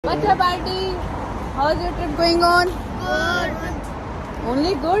What's up, Auntie? How's your trip going on? Good.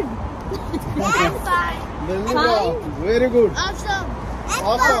 Only good? And fine. Fine? Very good. Awesome.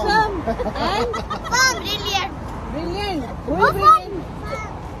 Awesome. And? Fun. Brilliant. Brilliant. Who is brilliant?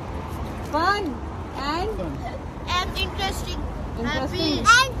 Fun. And? And interesting. Interesting. Happy.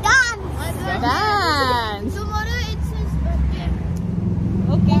 And dance. Dance. Tomorrow it's his birthday.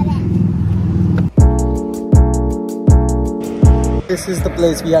 Okay. This is the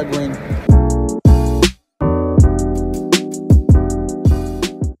place we are going.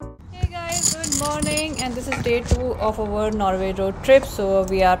 Hey guys, good morning, and this is day 2 of our Norway road trip. So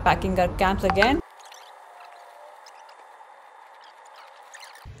we are packing our camps again.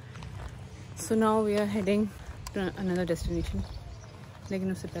 So now we are heading to another destination.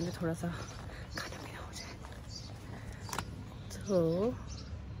 लेकिन उससे पहले थोड़ा सा खाना पीना हो जाए. तो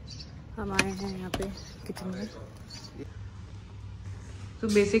हम आए हैं यहाँ पे किचन में. तो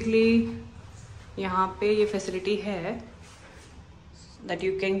बेसिकली यहाँ पे ये फैसिलिटी है that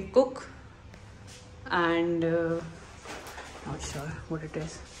you can cook and not sure what it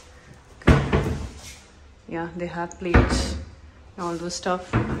is. Yeah, they have plates and all those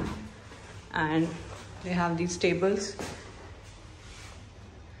stuff, and they have these tables,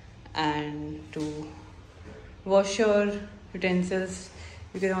 and to wash your utensils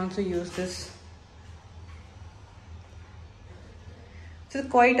you can also use this. It's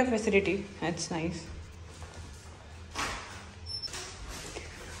quite a facility. It's nice.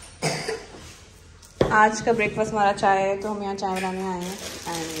 आज का breakfast हमारा चाय है, तो हम यहाँ चाय बनाने आए हैं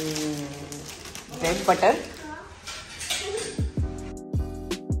and bread butter.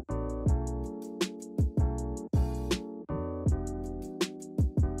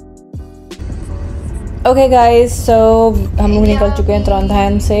 Okay guys, सो हम लोग निकल चुके हैं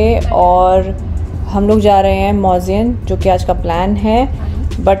ट्रोंडहेम से और हम लोग जा रहे हैं मोज्यन, जो कि आज का प्लान है.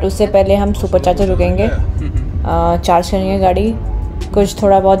 बट उससे पहले हम सुपर चार्जर रुकेंगे, चार्ज करेंगे गाड़ी, कुछ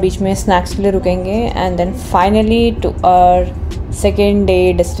थोड़ा बहुत बीच में स्नैक्स के लिए रुकेंगे, and then finally to our second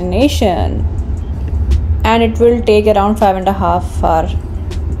day destination, and it will take around 5.5 hours.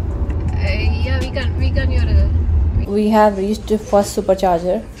 We have reached the first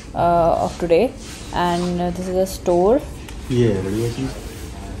supercharger of today, and this is a store. Yeah,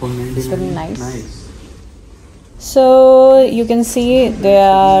 It's very nice. So you can see there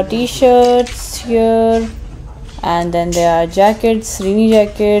are t-shirts here, and then there are jackets, rainy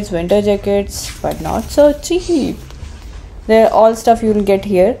jackets, winter jackets, but not so cheap. They're all stuff you will get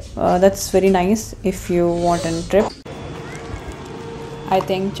here. That's very nice if you want a trip. I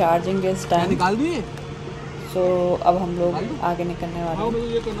think charging is done. So अब हम लोग आगे निकलने वाले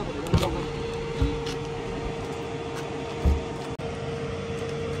हैं.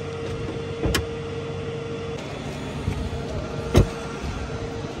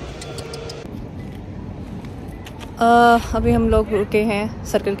 अभी हम लोग रुके हैं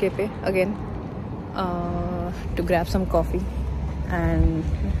सर्कल के पे again to grab some coffee and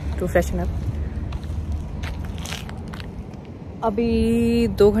to freshen up. अभी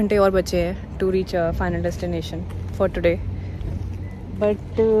 2 घंटे और बचे हैं to reach final destination for today,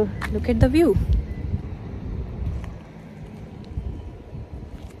 but look at the view.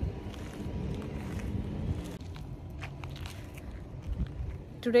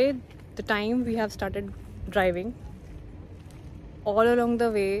 Today the time we have started driving. All along the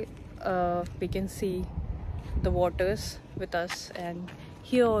way we can see the waters with us, and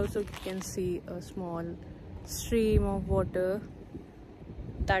here also you can see a small stream of water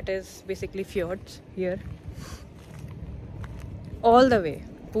that is basically fjords here. All the way,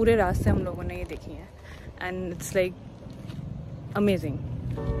 पूरे रास्ते हम लोगों ने ये देखी हैं, and it's like amazing.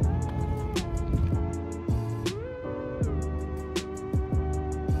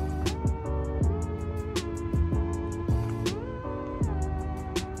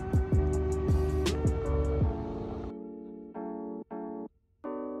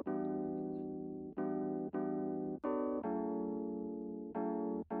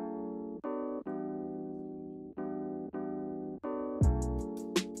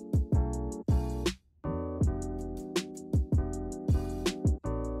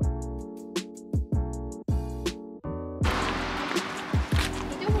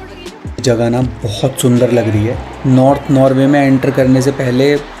 जगह ना बहुत सुंदर लग रही है. नॉर्थ नॉर्वे में एंटर करने से पहले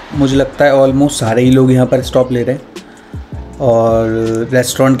मुझे लगता है ऑलमोस्ट सारे ही लोग यहाँ पर स्टॉप ले रहे हैं, और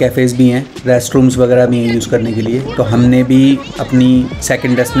रेस्टोरेंट कैफ़ेज़ भी हैं, रेस्ट रूम्स वगैरह भी हैं यूज़ करने के लिए. तो हमने भी अपनी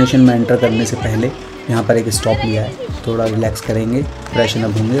सेकंड डेस्टिनेशन में एंटर करने से पहले यहाँ पर एक स्टॉप लिया है. थोड़ा रिलैक्स करेंगे, फ्रेशन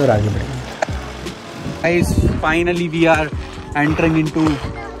अप होंगे और आगे बढ़ेंगे. Guys, finally we are entering into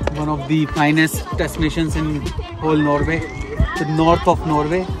one of the finest destinations in whole Norway. the north of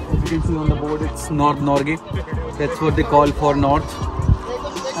Norway. As you can see on the board, it's North Norway. That's what they call for north.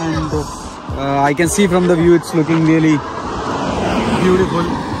 And I can see from the view, it's looking really beautiful.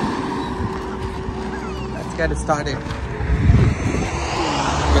 Let's get started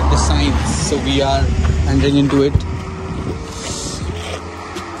with the signs. So we are entering into it.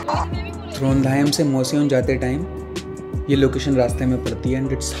 ट्रोंडहाइम से मोस्योन जाते time ये location रास्ते में पड़ती है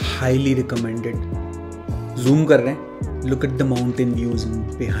and it's highly recommended. Zoom कर रहे हैं. Look at the mountain views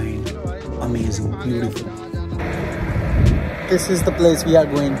behind. Amazing, beautiful. This is the place we are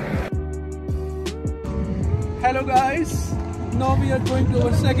going. Hello guys, now we are going to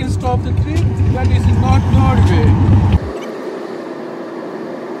our second stop the trip. That is north Norway.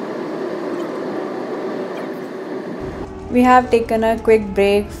 We have taken a quick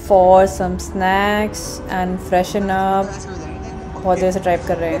break for some snacks and freshen up. बहुत देर से drive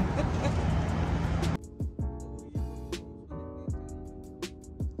कर रहे हैं.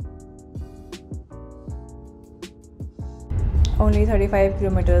 Only 35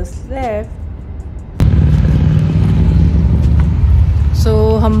 kilometers left. So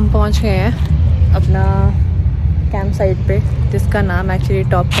हम पहुंच गए हैं अपना कैंप साइट पे, जिसका नाम एक्चुअली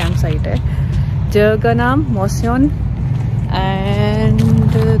टॉप कैंप साइट है. जगह का नाम मोस्योन. And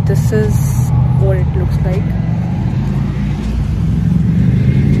this is what it looks like.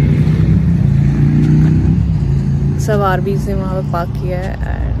 सब RVs ने वहाँ पे पार्क किया है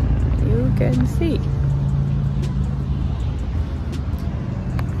and you can see.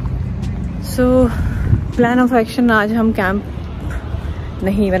 So plan of action, आज हम कैंप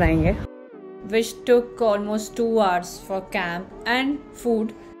नहीं बनाएंगे. Which took almost 2 hours for camp and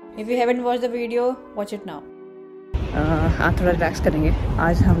food. If you haven't watched the video, watch it now. आज थोड़ा रिलैक्स करेंगे.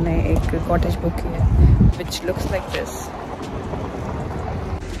 आज हमने एक कॉटेज बुक की है which looks like this.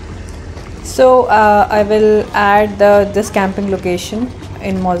 So I will add this camping location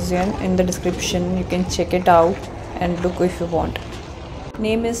in Mosjøen in the description. You can check it out and look if you want.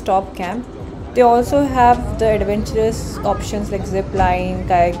 Name is Top Camp. They also have the adventurous options like zip line,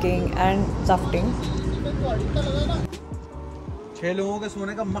 kayaking and rafting. 6 लोगों के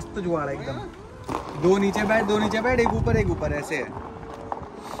सोने का मस्त जुगाड़ है एकदम. 2 नीचे बैठ, एक ऊपर ऐसे है.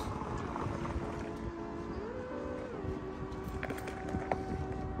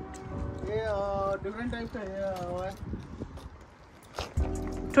 ये डिफरेंट टाइप का है.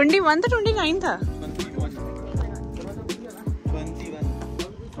 21 था, 29 था. 21.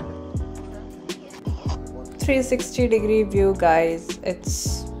 360-degree view, guys. It's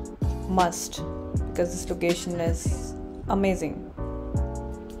must because this location is amazing.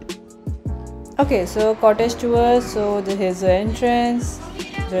 Okay, so cottage tour. So here's the entrance.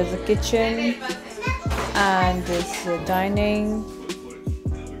 There's a kitchen and this dining,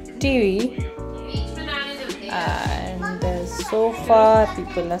 TV, and there's sofa.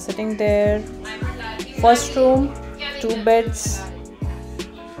 People are sitting there. First room, 2 beds.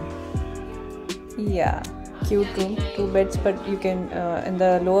 Yeah, cute room, 2 beds. But you can in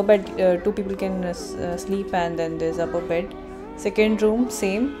the lower bed, 2 people can sleep, and then there's upper bed. Second room,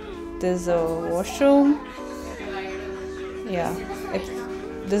 same. There's a washroom. Yeah,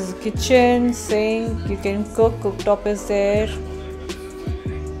 this is kitchen, sink. You can cook. Cooktop is there.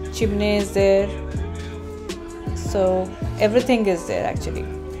 Chimney is there. So everything is there actually.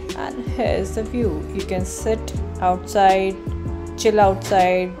 And here's the view. You can sit outside, chill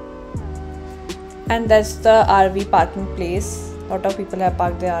outside. And that's the RV parking place. Lot of people have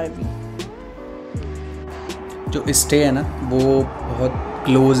parked their RV. जो stay है ना वो बहुत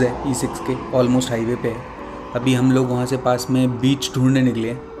close है E6 के, almost highway पे है. अभी हम लोग वहाँ से पास में बीच ढूंढने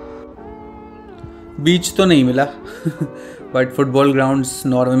निकले. बीच तो नहीं मिला बट फुटबॉल ग्राउंड्स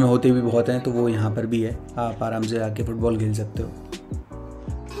नॉर्वे में होते भी बहुत हैं, तो वो यहाँ पर भी है. आप आराम से आके फुटबॉल खेल सकते हो.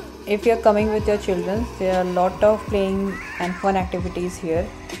 If you are coming with your children, there are a lot of playing and fun activities here.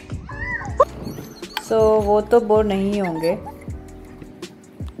 So वो तो बोर नहीं होंगे.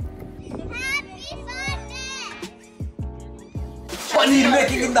 Funny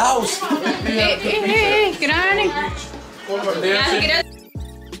making in the house. Hey, get on.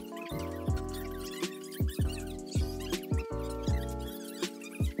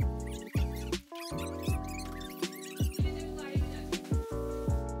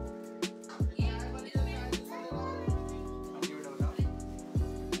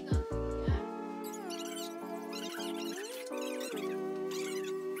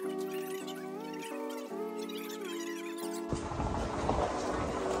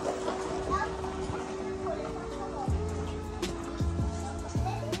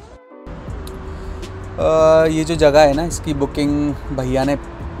 ये जो जगह है ना, इसकी बुकिंग भैया ने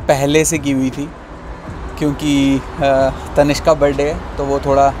पहले से की हुई थी क्योंकि तनिष्क का बर्थडे है तो वो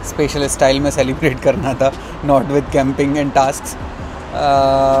थोड़ा स्पेशल स्टाइल में सेलिब्रेट करना था, not with camping and tasks.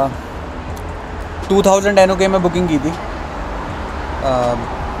 2000 NOK में बुकिंग की थी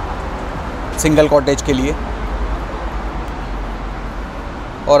सिंगल कॉटेज के लिए।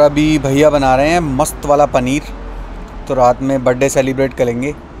 और अभी भैया बना रहे हैं मस्त वाला पनीर, तो रात में बर्थडे सेलिब्रेट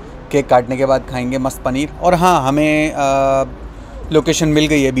करेंगे, केक काटने के बाद खाएंगे मस्त पनीर। और हाँ, हमें लोकेशन मिल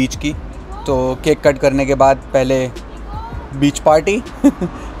गई है बीच की, तो केक कट करने के बाद पहले बीच पार्टी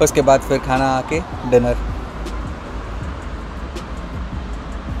उसके बाद फिर खाना आके dinner.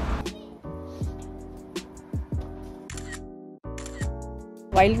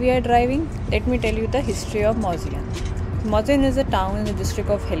 While we are driving, let me tell you the history of Mosjøen. Mosjøen is a town in the district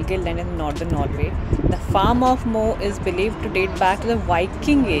of Helgeland in Northern Norway. The farm of Mo is believed to date back to the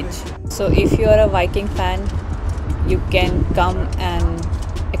Viking Age. So if you are a Viking fan, you can come and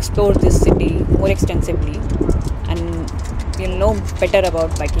explore this city more extensively and you'll know better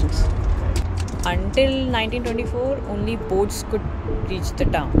about Vikings. Until 1924, only boats could reach the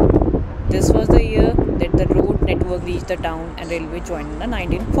town. This was the year that the road network reached the town and railway joined in the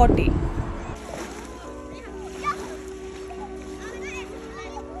 1940.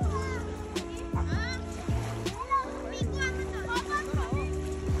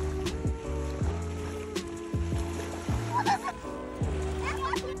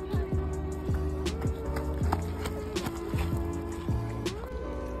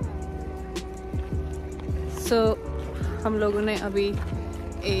 So, हम लोगों ने अभी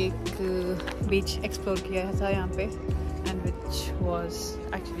एक beach explore किया था यहाँ पे, and which was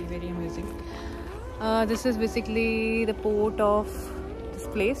actually very amazing. This is basically the port of this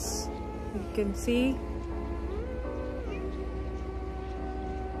place, you can see.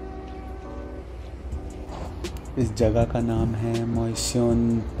 इस जगह का नाम है मोस्jøen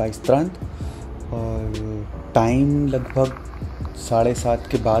बाइस्त्रांत और टाइम लगभग 7:30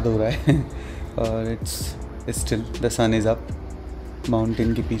 के बाद हो रहा है और it's still the sun is up.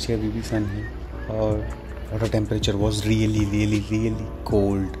 Mountain के पीछे अभी भी सन है और water temperature was really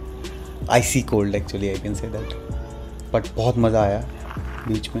cold, icy cold actually, I can say that. But बहुत मज़ा आया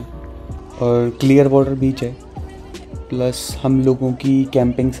बीच में और क्लियर वाटर बीच है। प्लस हम लोगों की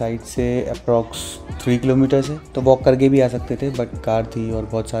कैंपिंग साइट से अप्रॉक्स 3 किलोमीटर्स है, तो वॉक करके भी आ सकते थे, बट कार थी और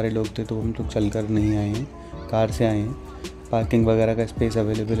बहुत सारे लोग थे तो हम लोग चल कर नहीं आए हैं, कार से आए हैं। पार्किंग वगैरह का स्पेस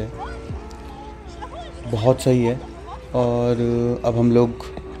अवेलेबल है, बहुत सही है। और अब हम लोग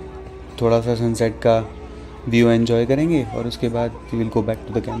थोड़ा सा सनसेट का व्यू एंजॉय करेंगे और उसके बाद we will go back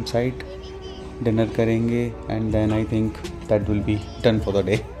to the camp site, dinner करेंगे and then I think that will be done for the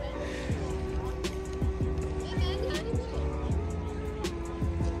day.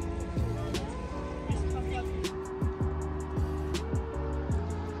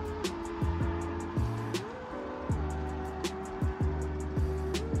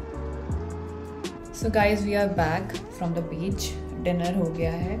 So guys, we are back from the beach. Dinner हो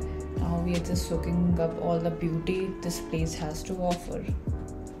गया है. Now we are just soaking up all the beauty this place has to offer.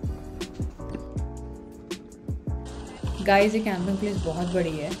 Guys, ये camping place बहुत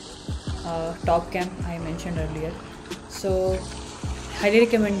बड़ी है. Top camp I mentioned earlier. So highly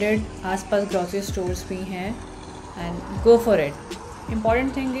recommended. आसपास grocery stores भी हैं and go for it.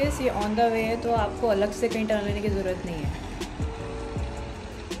 Important thing is ये on the way है तो आपको अलग से कहीं टर्न लेने की ज़रूरत नहीं है.